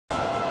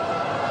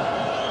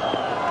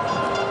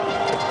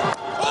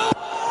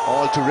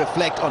to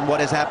reflect on what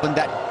has happened.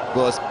 That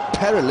was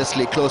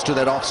perilously close to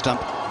that off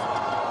stump.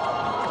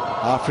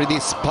 Afridi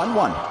spun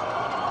one.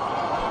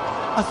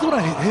 I thought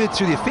I heard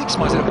through the effects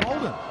myself,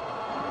 Bolden.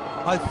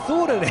 I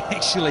thought it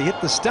actually hit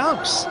the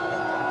stumps.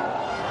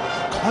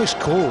 Close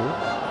call.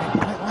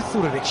 I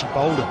thought it actually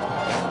bowled him.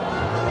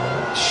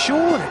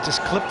 Sure, it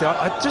just clipped out.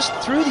 I just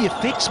threw the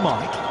effects,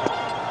 Mike.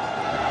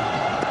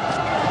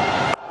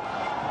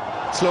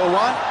 Slow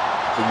one,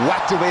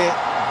 whacked away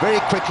very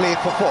quickly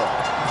for 4.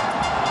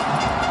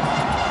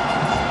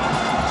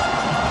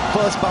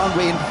 First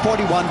boundary in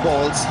 41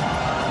 balls,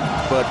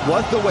 but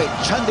worth the wait.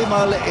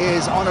 Chandimal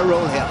is on a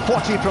roll here,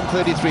 40 from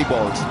 33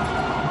 balls.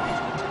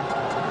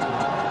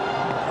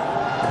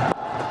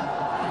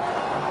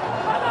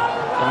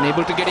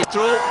 Unable to get it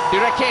through,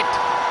 direct hit.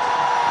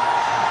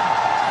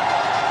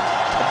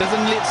 It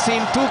doesn't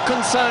seem too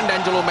concerned,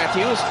 Angelo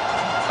Matthews,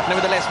 but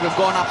nevertheless we've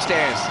gone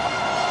upstairs.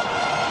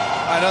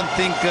 I don't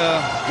think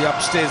the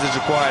upstairs is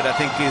required. I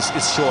think it's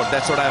short.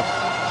 That's what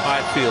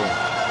I feel.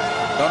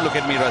 Don't look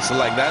at me, Russell,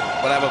 like that,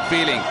 but I have a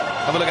feeling.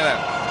 Have a look at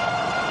that.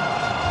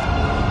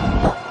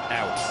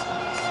 Out.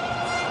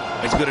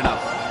 It's good enough.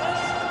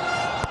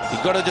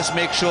 You've got to just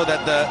make sure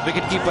that the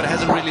wicketkeeper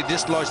hasn't really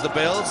dislodged the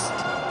bails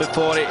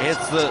before it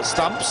hits the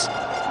stumps.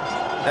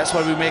 That's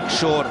why we make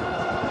sure.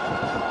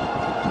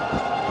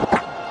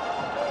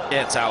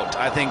 Yeah, it's out.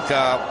 I think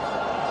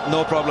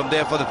no problem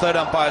there for the third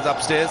umpires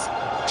upstairs.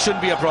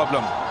 Shouldn't be a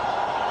problem.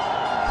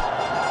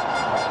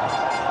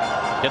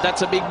 Yeah,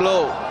 that's a big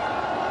blow.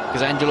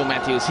 Because Angelo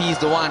Matthews, he's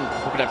the one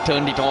who could have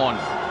turned it on.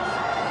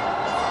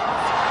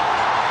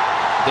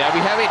 There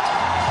we have it.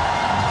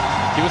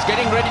 He was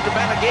getting ready to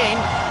bat again.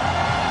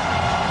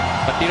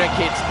 But direct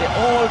hits, they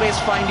always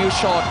find you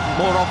short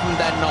more often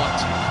than not.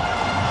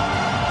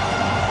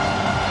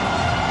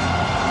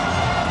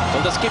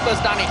 Well, the skipper's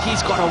done it.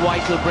 He's got a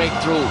vital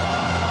breakthrough.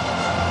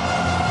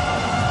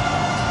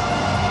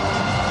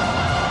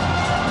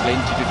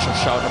 Plenty to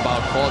shout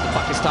about for the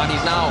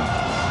Pakistanis now.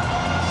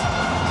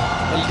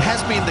 Well, it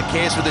has been the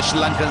case with the Sri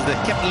Lankans. They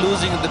kept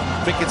losing the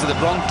wickets at the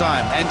wrong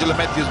time. Angelo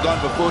Matthews gone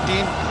for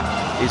 14.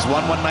 He's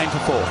 119 for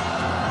 4.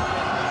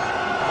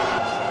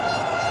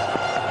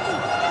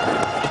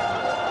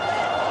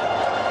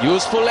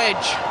 Useful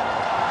edge.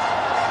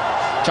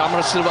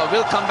 Chamara Silva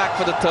will come back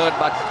for the third,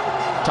 but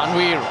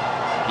Tanvir,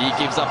 he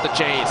gives up the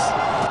chase.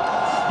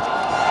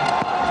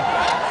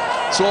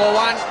 Slow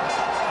one,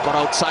 got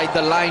outside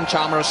the line,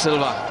 Chamara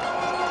Silva.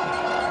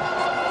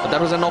 But that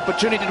was an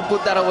opportunity to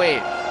put that away.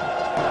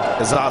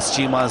 Azaz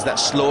Chima's that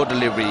slow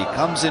delivery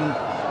comes in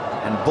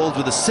and bowls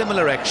with a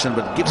similar action,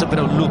 but gives a bit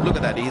of loop. Look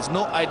at that. He has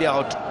no idea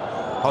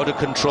how to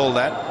control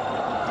that.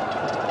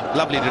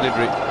 Lovely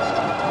delivery.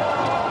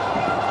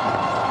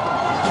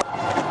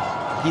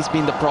 He's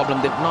been the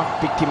problem. They've not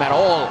picked him at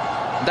all.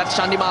 That's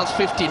Chandimal's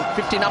 50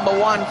 number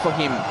 1 for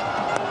him.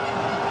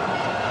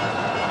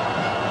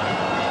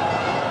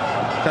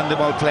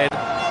 Chandimal played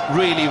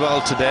really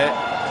well today.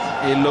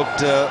 He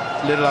looked a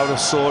little out of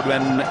sword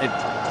when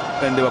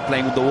they were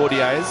playing with the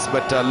ODIs,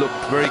 but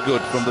looked very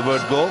good from the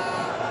word go.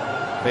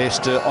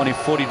 Faced only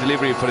 40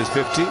 delivery for his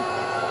 50.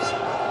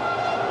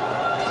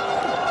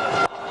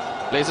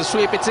 Plays a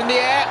sweep, it's in the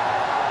air.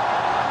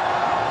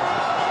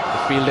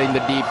 Fielder in the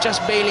deep,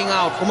 just bailing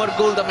out. Umar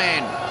Gul, the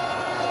man.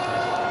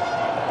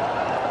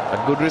 A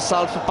good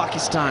result for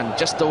Pakistan,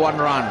 just the 1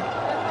 run.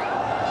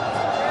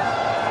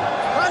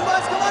 Run,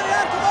 boys, come on,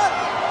 yeah, come on.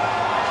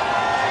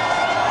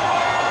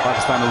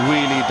 Pakistan have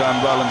really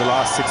done well in the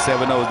last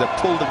 6-7 overs. They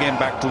pulled the game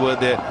back to where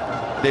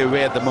they were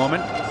at the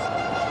moment.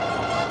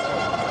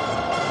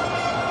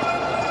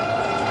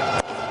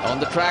 On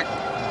the track.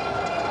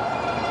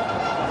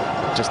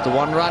 Just the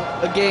 1 run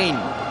again.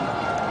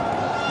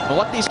 Now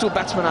what these two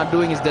batsmen are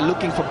doing is they're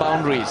looking for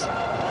boundaries.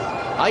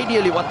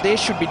 Ideally, what they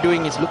should be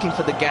doing is looking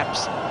for the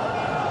gaps.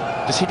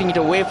 Just hitting it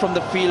away from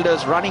the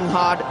fielders, running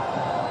hard.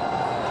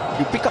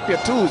 You pick up your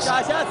 2s,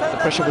 the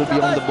pressure will be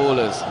on the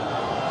bowlers.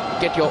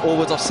 Get your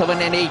overs of 7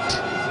 and 8.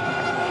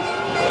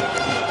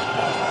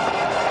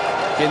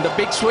 In the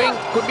big swing,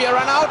 could be a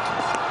run out.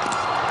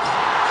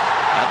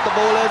 At the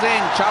bowler's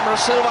end, Chamara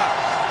Silva.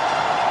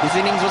 His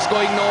innings was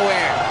going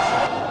nowhere.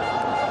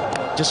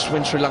 Just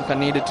when Sri Lanka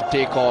needed to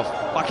take off,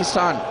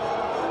 Pakistan,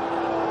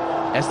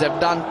 as they've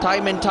done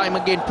time and time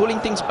again, pulling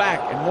things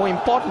back, and more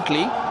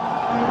importantly,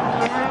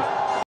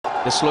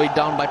 they slow it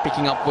down by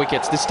picking up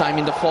wickets, this time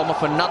in the form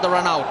of another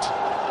run out.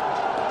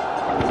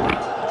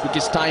 Took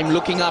his time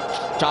looking up.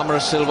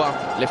 Chamara Silva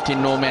left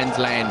in no man's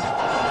land.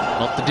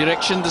 Not the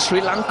direction the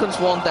Sri Lankans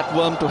want that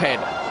worm to head.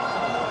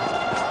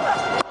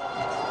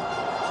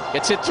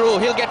 Gets it through,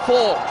 he'll get 4.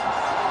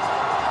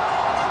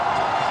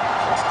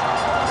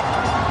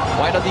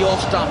 Wide of the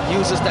off stump,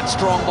 uses that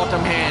strong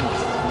bottom hand.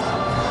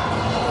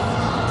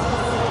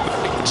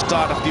 Good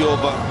start of the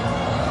over.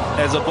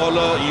 As a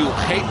bowler, you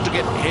hate to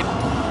get hit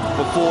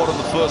for 4 on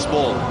the first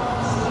ball.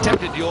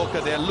 Tempted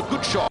Yorker there, look,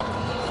 good shot.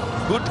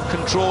 Good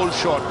controlled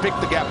shot,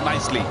 picked the gap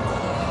nicely.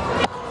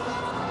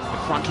 The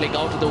front leg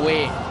out of the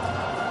way.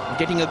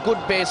 Getting a good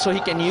base so he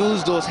can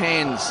use those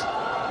hands.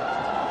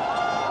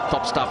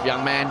 Top stuff,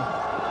 young man.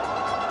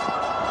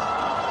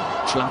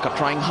 Sri Lanka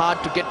trying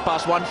hard to get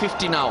past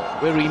 150 now.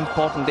 Very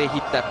important they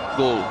hit that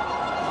goal.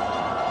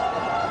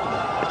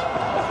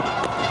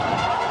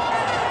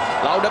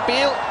 Loud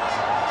appeal.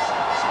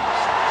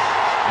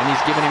 And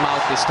he's given him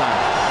out this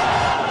time.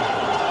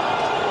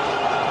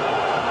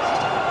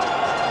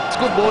 It's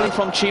good bowling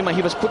from Chima.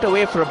 He was put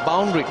away for a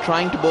boundary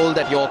trying to bowl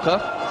that Yorker.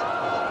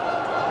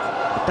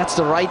 But that's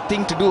the right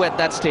thing to do at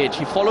that stage.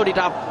 He followed it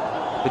up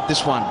with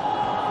this one.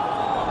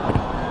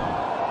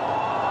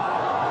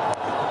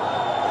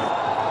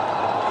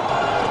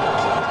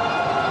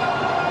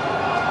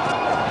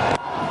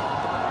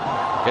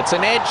 It's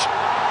an edge.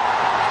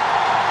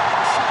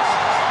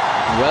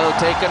 Well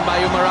taken by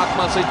Umar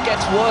Akmal, so it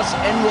gets worse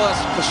and worse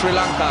for Sri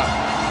Lanka.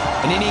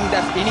 An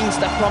innings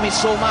that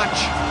promised so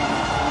much.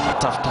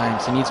 Tough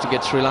times, he needs to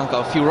get Sri Lanka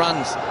a few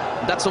runs.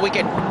 That's the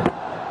wicket.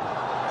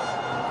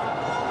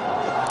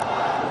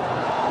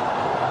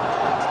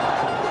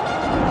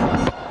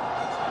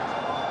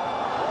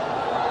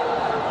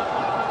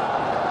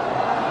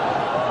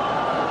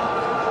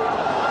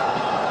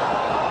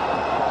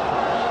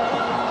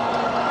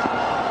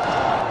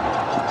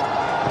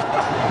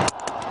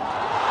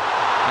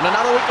 And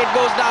another wicket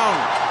goes down.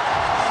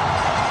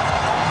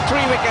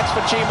 3 wickets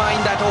for Chima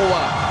in that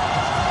over.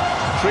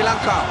 Sri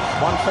Lanka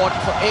 140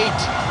 for 8.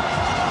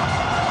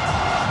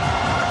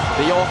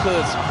 The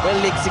Yorkers well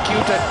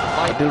executed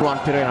by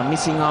Dilruwan Perera,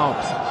 missing out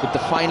with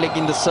the fine leg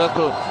in the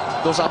circle.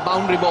 Those are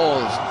boundary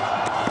balls.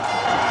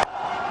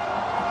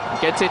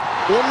 Gets it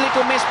only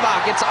to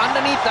Misbah. Gets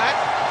underneath that.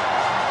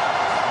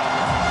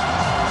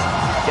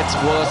 Gets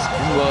worse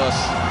and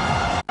worse.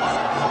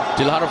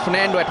 Dilhara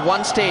Fernando at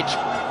one stage,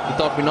 we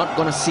thought we're not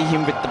going to see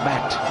him with the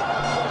bat.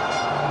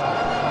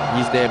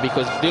 He's there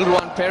because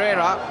Dilruwan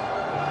Perera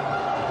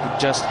could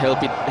just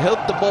help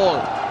the ball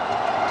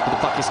to the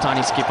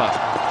Pakistani skipper.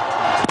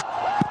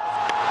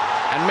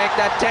 And make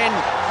that 10.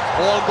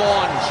 All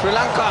gone. Sri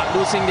Lanka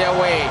losing their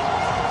way.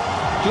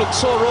 It looked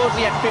so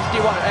rosy at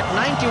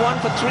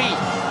 91 for 3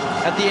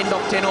 at the end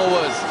of 10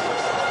 overs.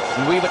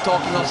 And we were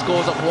talking of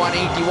scores of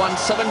 180,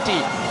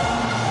 170.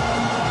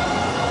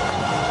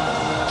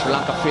 Sri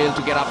Lanka failed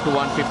to get up to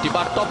 150,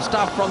 but top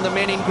stuff from the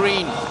men in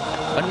green.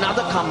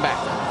 Another comeback.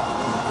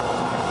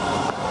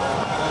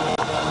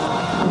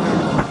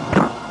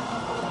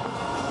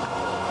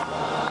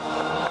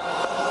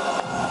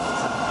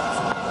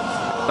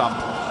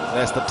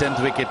 There's the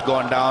 10th wicket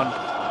gone down.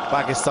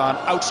 Pakistan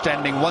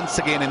outstanding once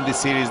again in this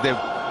series. They've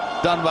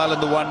done well in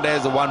the one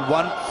days, the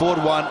 1-1,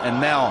 4-1,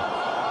 and now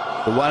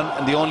the one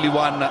and the only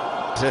one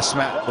test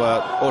match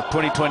or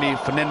 2020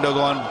 Fernando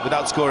gone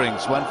without scoring.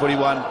 It's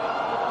 141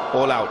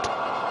 all out.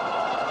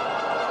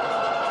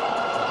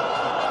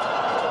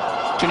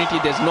 Trinity,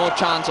 there's no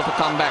chance of a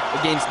comeback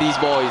against these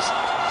boys.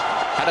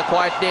 Had a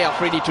quiet day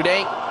Afridi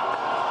today.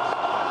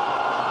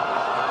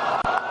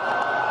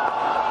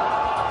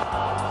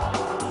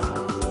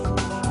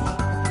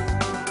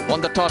 Won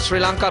the toss, Sri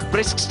Lanka,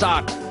 brisk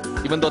start.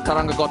 Even though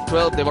Taranga got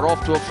 12, they were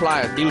off to a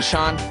flyer.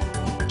 Dilshan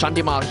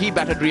Chandimal, he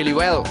batted really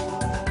well.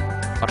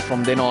 But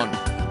from then on,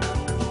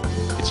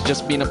 it's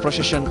just been a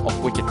procession of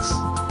wickets.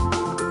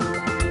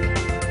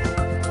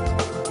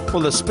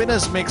 Well, the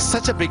spinners make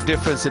such a big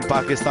difference in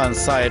Pakistan's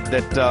side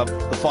that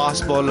the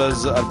fast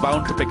bowlers are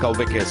bound to pick up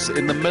wickets.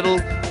 In the middle,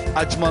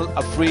 Ajmal,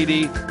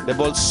 Afridi, they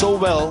bowled so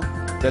well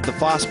that the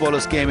fast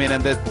bowlers came in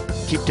and they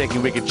keep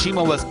taking wickets.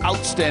 Chima was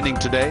outstanding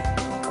today.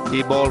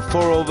 He bowled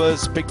 4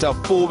 overs, picked up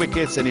 4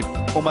 wickets, and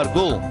Umar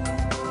Gul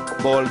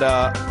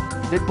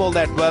did bowl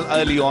that well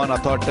early on. I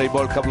thought he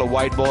bowled a couple of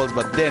wide balls,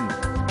 but then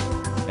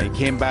he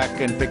came back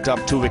and picked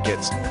up 2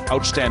 wickets.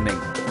 Outstanding.